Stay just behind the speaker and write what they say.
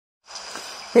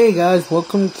Hey guys,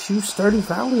 welcome to Stardew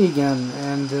Valley again,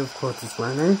 and of course it's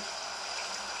raining.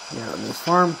 Yeah, on this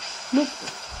farm. Nope.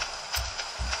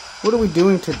 What are we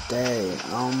doing today?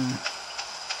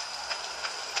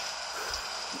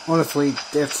 Honestly,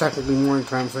 it's technically morning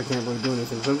time, so I can't really do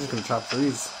anything, so I'm just gonna chop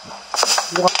trees.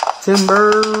 What?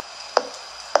 Timber!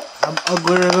 I'm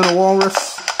uglier than a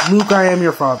walrus. Luke, I am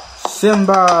your father.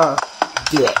 Simba!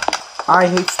 Yeah. I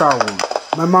hate Star Wars.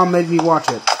 My mom made me watch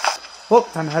it. Well,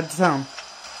 time to head to town.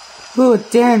 Ooh, a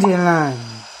dandelion.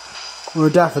 Or a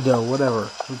daffodil, whatever.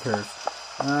 Who cares?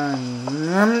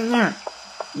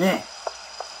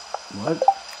 What?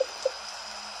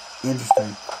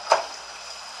 Interesting.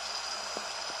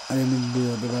 I didn't mean to do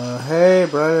that, but hey,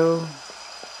 bro.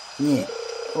 Yeah.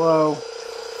 Hello.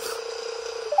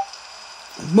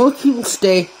 Most people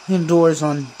stay indoors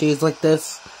on days like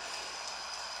this.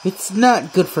 It's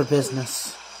not good for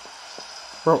business.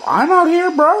 Bro, I'm out here,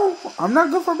 bro. I'm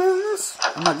not good for business.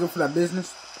 I'm not good for that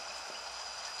business.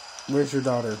 Where's your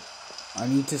daughter? I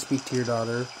need to speak to your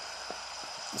daughter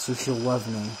so she'll love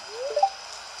me.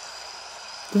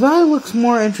 The valley looks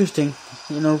more interesting,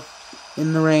 you know,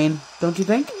 in the rain, don't you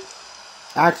think?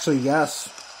 Actually, yes.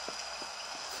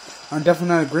 I'm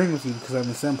definitely not agreeing with you because I'm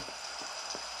a simp.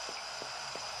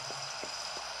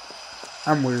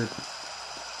 I'm weird.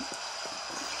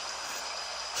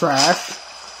 Trash.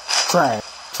 Trash.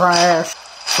 Trash.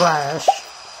 Trash.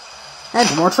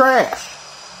 And more trash.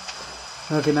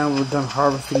 Okay, now we're done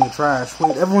harvesting the trash.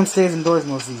 Wait, everyone stays indoors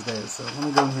most of these days, so let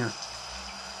me go in here.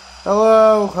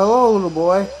 Hello. Hello, little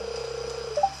boy.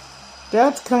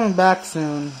 Dad's coming back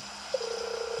soon.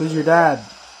 Who's your dad?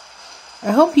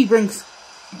 I hope he brings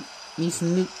me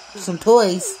some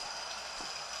toys.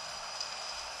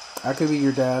 I could be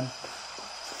your dad.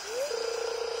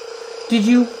 Did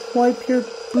you wipe your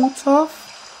boots off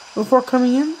before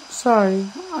coming in? Sorry,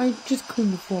 I just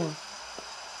cleaned the floor.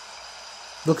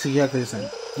 Looks exactly the same.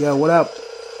 Yo, what up?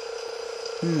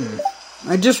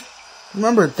 I just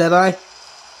remembered that I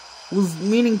was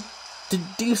meaning to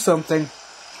do something,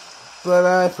 but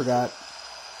I forgot.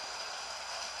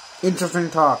 Interesting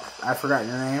talk. I forgot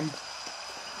your name.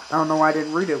 I don't know why I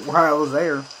didn't read it while I was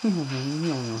there.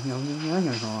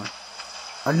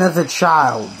 Another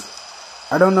child.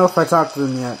 I don't know if I talked to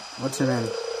them yet. What's your name?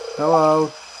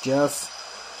 Hello, Jess.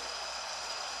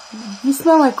 You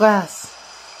smell like glass.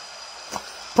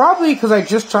 Probably because I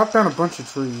just chopped down a bunch of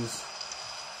trees.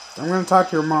 I'm going to talk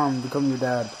to your mom and become your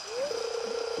dad.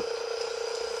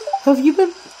 Have you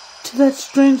been to that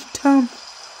strange town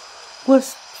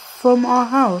west from our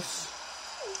house?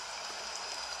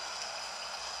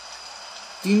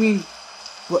 Do you mean...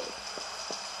 what?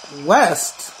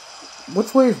 West?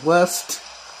 Which way is west?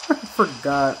 I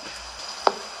forgot.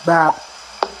 Bap.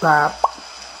 Bap.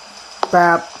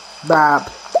 Bap.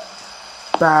 Bap.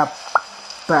 Bap.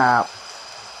 Bap.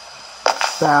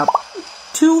 Bap.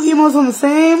 Two emos on the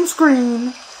same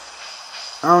screen.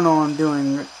 I don't know what I'm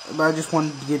doing, but I just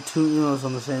wanted to get two emos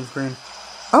on the same screen.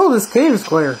 Oh, this cave is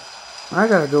clear. I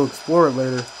gotta go explore it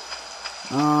later.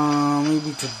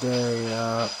 Maybe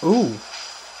today. Ooh.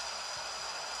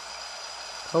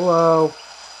 Hello.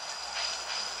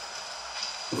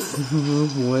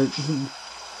 What?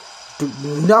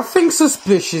 Nothing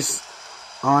suspicious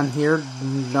on here.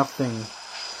 Nothing.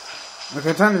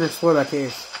 Okay, time to explore that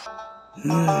cave.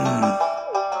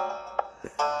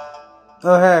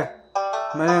 Oh, hey.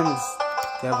 My name is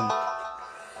Kevin.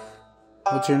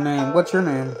 What's your name? What's your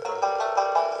name?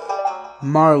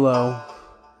 Marlo.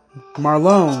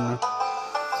 Marlone.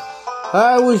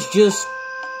 I was just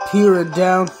peering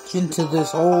down into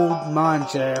this old mine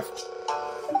shaft.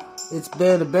 It's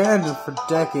been abandoned for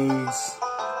decades.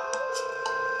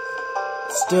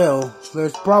 Still,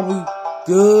 there's probably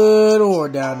good ore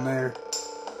down there.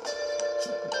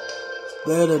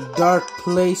 But a dark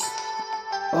place,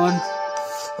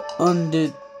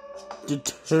 undeterred,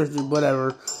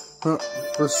 whatever,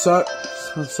 for so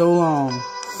long.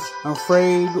 I'm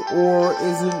afraid ore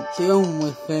isn't the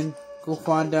only thing you'll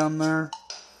find down there.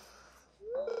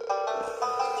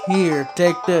 Here,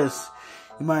 take this.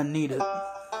 You might need it.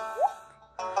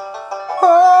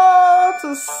 Oh, it's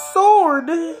a sword!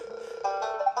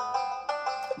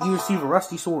 You receive a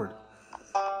rusty sword.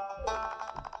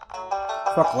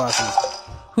 Fuck glasses.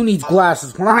 Who needs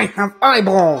glasses when I have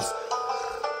eyeballs?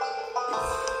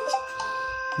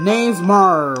 Name's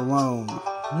Marlone.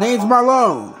 Name's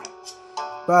Marlone.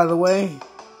 By the way,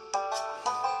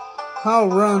 I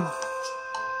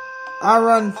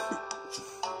run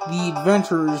the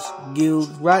Adventurers Guild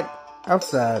right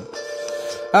outside.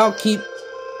 I'll keep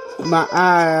my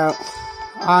eye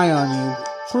on you.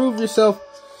 Prove yourself,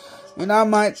 and I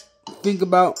might think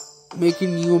about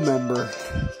Making you a member.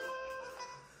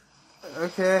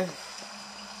 Okay.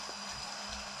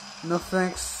 No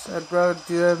thanks. I'd rather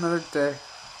do that another day.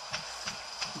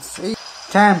 See?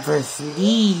 Time for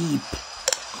sleep.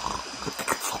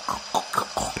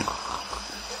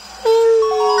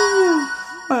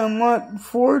 I'm at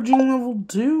foraging level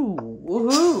 2.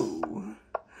 Woohoo!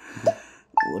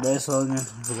 What I sold? I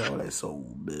forgot what I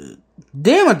sold.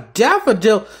 Damn, a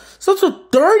daffodil! Such a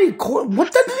 30 coin.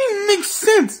 What? That doesn't even make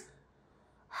sense.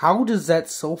 How does that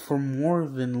sell for more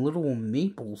than little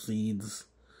maple seeds?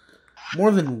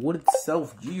 More than wood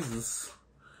itself, Jesus.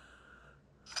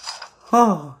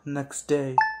 Oh, next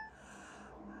day.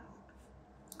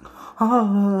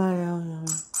 Oh,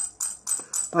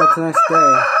 it's a nice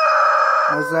day.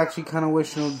 I was actually kind of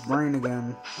wishing it would rain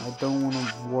again. I don't want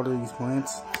to water these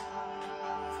plants.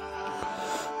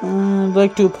 I'd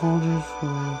like to apologize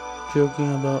for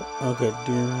joking about... Okay,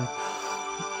 dear.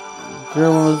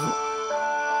 Grandma's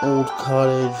old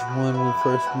cottage when we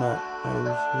first met. I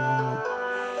was...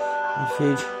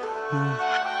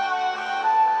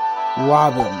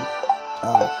 Robin.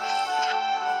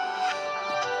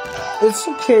 It's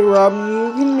okay, Robin.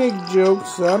 You can make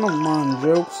jokes. I don't mind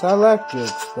jokes. I like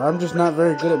jokes. But I'm just not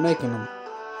very good at making them.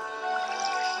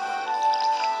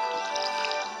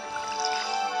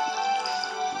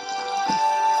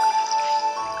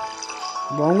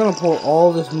 Well, I'm gonna pour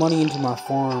all this money into my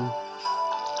farm.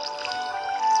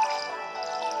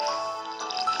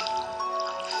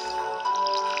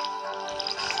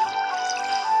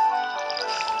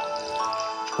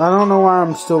 I don't know why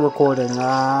I'm still recording.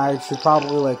 I should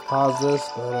probably, like, pause this,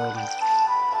 but,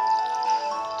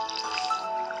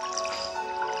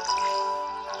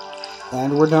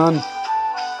 and we're done.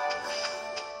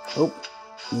 Oh,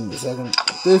 give me a second.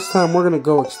 This time we're gonna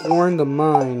go exploring the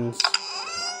mines.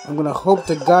 I'm gonna hope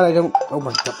to God I don't... Oh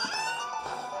my God.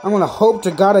 I'm gonna hope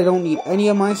to God I don't need any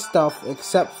of my stuff,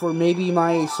 except for maybe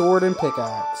my sword and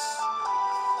pickaxe.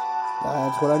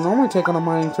 That's what I normally take on a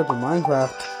mining trip in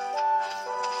Minecraft.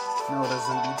 No, it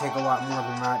doesn't. You take a lot more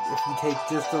than that. If you take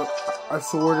just a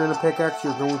sword and a pickaxe,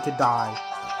 you're going to die.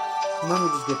 Let me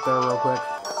just get there real quick.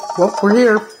 Well, we're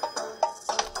here.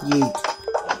 Yeet.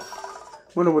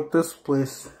 Wonder what this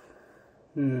place...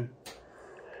 Let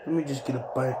me just get a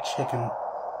bite of chicken.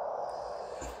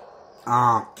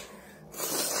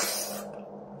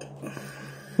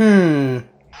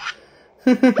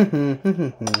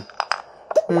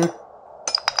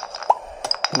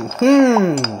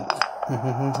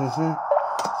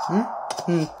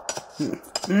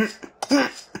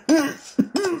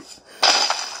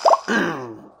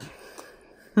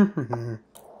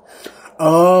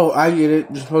 Oh, I get it.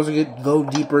 You're supposed to go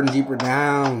deeper and deeper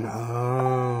down.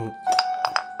 Oh.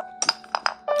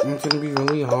 It's gonna be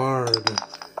really hard.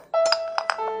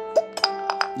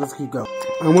 Let's keep going.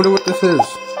 I wonder what this is.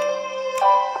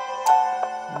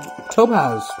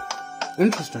 Topaz.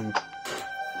 Interesting.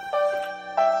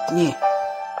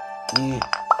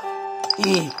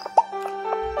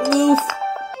 Oof.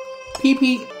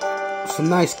 Pee-pee. Some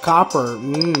nice copper.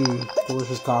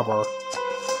 Delicious copper.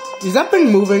 Is that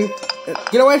thing moving?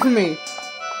 Get away from me.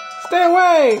 Stay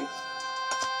away.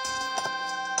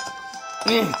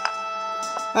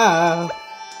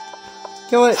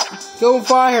 Kill it. Go on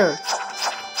fire.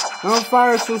 On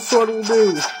fire, so sword will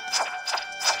do.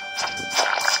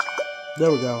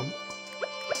 There we go.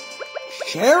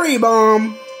 Cherry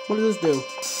bomb. What does this do?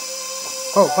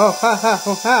 Oh,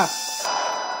 ha.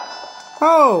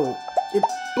 Oh, it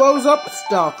blows up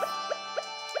stuff.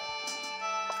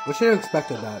 I should have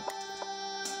expected that.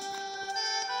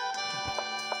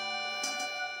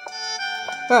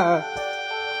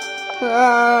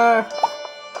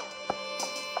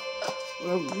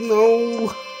 No.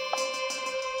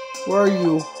 Where are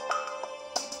you?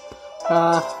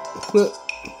 I'm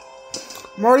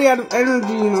already out of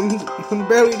energy and I'm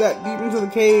barely that deep into the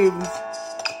caves.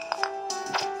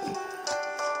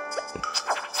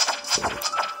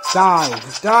 Die.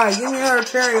 Just die. Give me another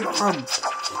cherry bomb.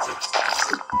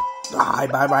 Die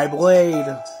by my blade.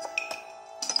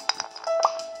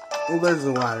 Oh, there's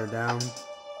the ladder down.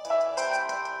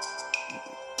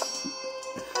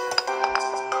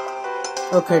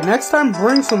 Okay, next time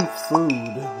bring some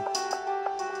food.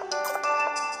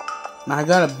 I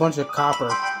got a bunch of copper.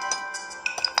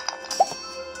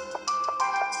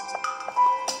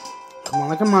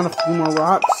 Come on, a few more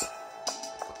rocks.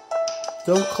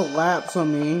 Don't collapse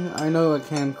on me. I know I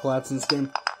can collapse in this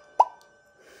game.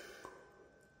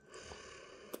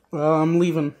 Well, I'm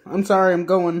leaving. I'm sorry, I'm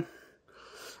going.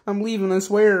 I'm leaving, I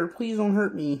swear. Please don't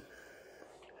hurt me.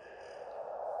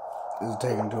 This is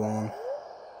taking too long.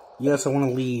 Yes, I want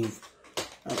to leave.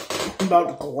 I'm about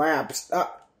to collapse.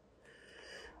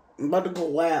 I'm about to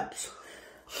collapse.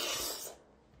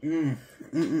 You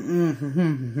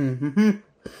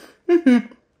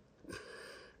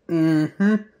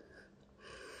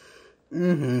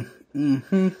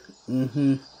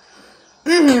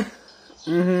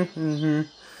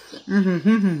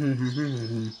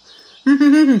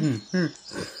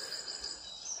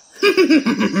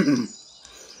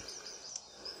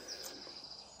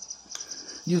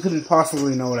couldn't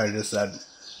possibly know what I just said.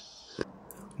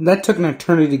 That took an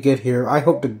eternity to get here. I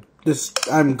hope to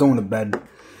I'm going to bed.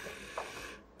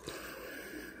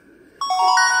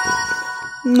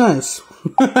 Nice.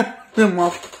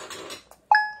 Well,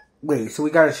 wait, so we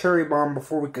got a cherry bomb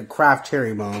before we could craft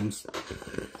cherry bombs.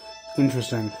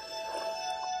 Interesting.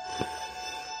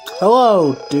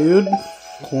 Hello, dude.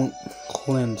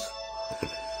 Clint.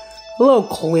 Hello,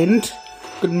 Clint.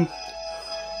 Good.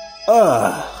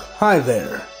 Hi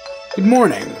there. Good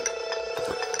morning.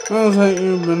 Well, that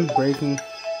you've been breaking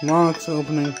locks,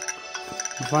 opening,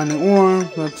 and finding ore.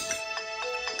 That's.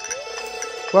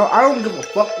 Well, I don't give a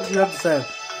fuck what you have to say.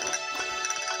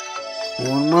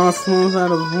 One lost flows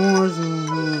out of ores and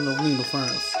don't need a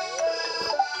furnace.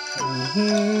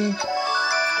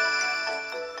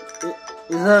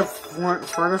 Is that a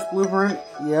furnace blueprint?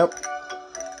 Yep.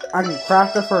 I can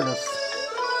craft a furnace.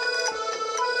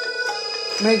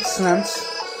 Makes sense.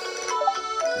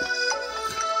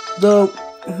 The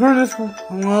furnace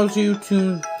allows you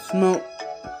to smelt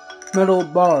metal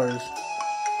bars.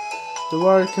 The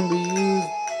bars can be used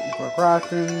for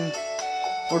crafting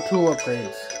or tool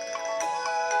upgrades.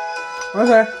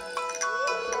 Okay.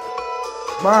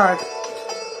 Bye.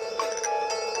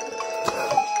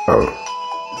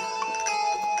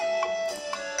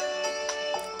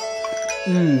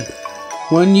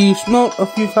 When you smelt a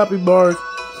few copy bars,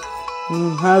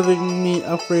 having me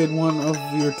upgrade one of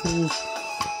your tools,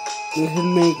 it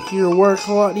can make your work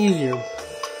a lot easier.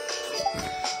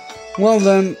 Well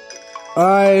then,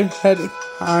 I'm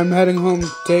heading home.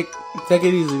 Take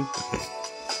it easy.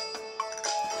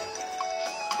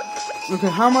 Okay,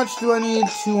 how much do I need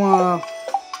to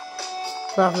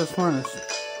craft this furnace?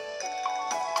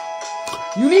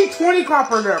 You need 20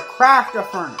 copper to craft a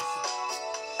furnace.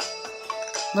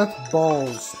 That's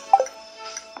balls.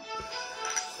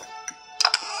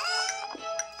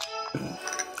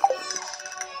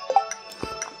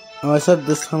 Oh, I said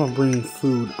this time I'm bringing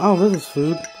food. Oh, this is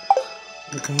food.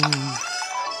 Okay.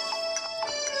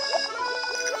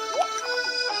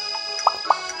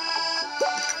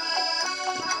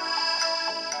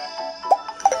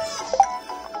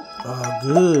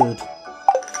 Good.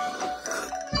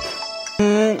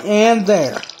 And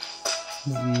there.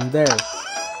 There.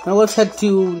 Now let's head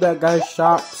to that guy's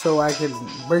shop so I can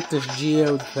break this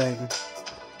geode thing.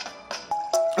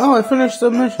 Oh, I finished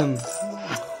the mission.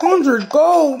 100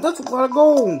 gold! That's a lot of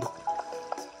gold!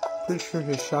 Pretty sure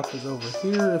his shop is over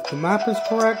here, if the map is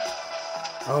correct.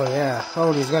 Oh yeah. Oh,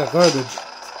 and he's got garbage.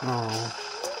 Oh.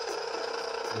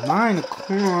 9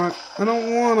 o'clock. I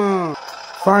don't wanna.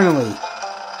 Finally.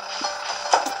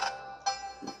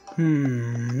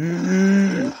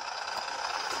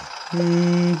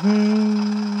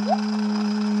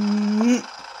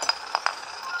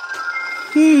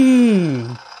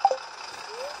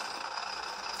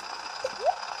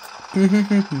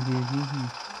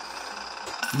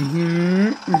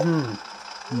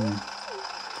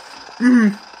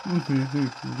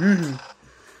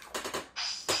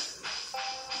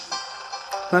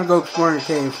 Time to go explore a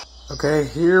cave. Okay,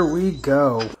 here we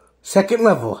go. Second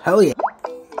level, hell yeah.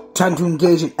 Time to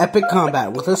engage in epic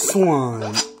combat with a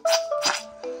swan.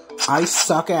 I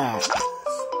suck at.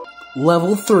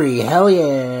 Level 3, hell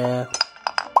yeah.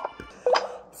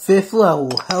 5th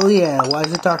level, hell yeah. Why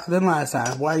is it darker than last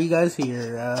time? Why are you guys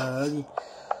here?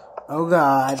 Oh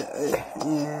god.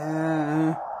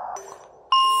 Yeah.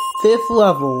 5th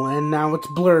level, and now it's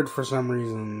blurred for some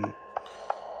reason.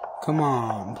 Come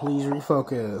on, please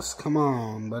refocus. Come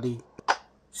on, buddy.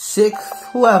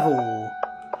 6th level.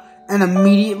 And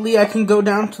immediately I can go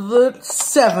down to the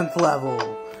 7th level.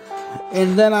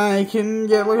 And then I can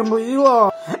get like completely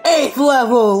lost. 8th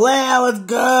level! Yeah, let's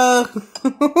go!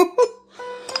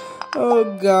 Oh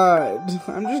god.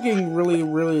 I'm just getting really,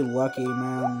 really lucky,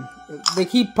 man. They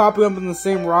keep popping up in the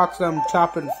same rocks that I'm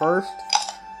chopping first.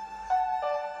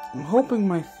 I'm hoping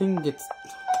my thing gets...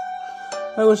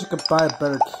 I wish I could buy a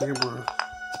better camera.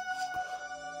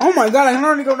 Oh my god, I can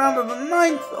already go down to the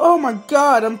 9th! Oh my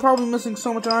god, I'm probably missing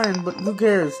so much iron, but who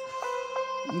cares?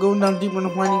 I'm going down deeper to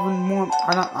find even more...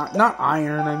 Not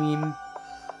iron, I mean...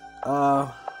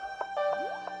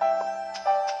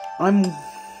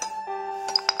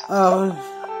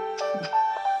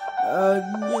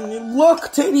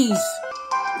 Look, titties!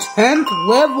 10th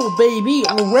level, baby,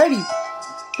 already.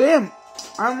 Damn,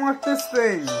 I want this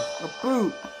thing, a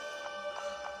boot.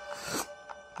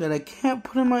 That I can't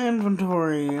put in my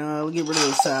inventory. I'll get rid of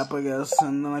the sap, I guess,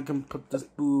 and then I can put this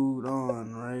boot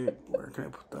on, right? Where can I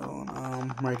put that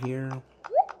on? Right here.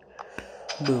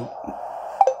 Boot.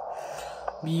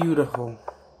 Beautiful.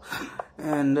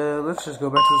 And let's just go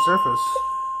back to the surface.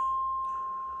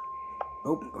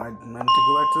 Oh, I meant to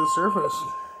go back to the surface.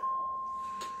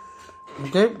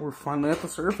 Okay, we're finally at the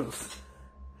surface.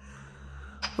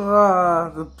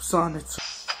 The sun.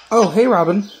 Oh, hey,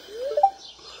 Robin.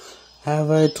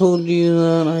 Have I told you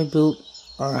that I built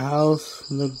our house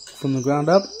from the ground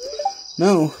up?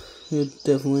 No, it's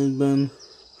definitely been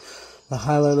the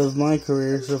highlight of my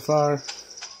career so far.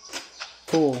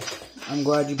 Cool. I'm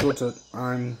glad you built it.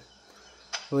 I'm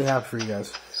really happy for you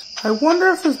guys. I wonder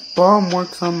if this bomb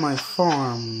works on my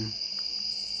farm.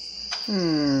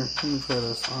 Let me try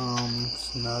this.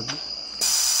 Snug.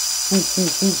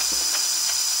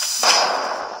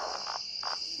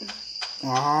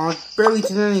 Aw, barely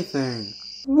did anything.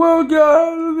 Well,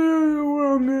 guys, there you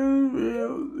go.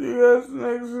 See you guys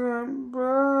next time.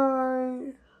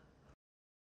 Bye.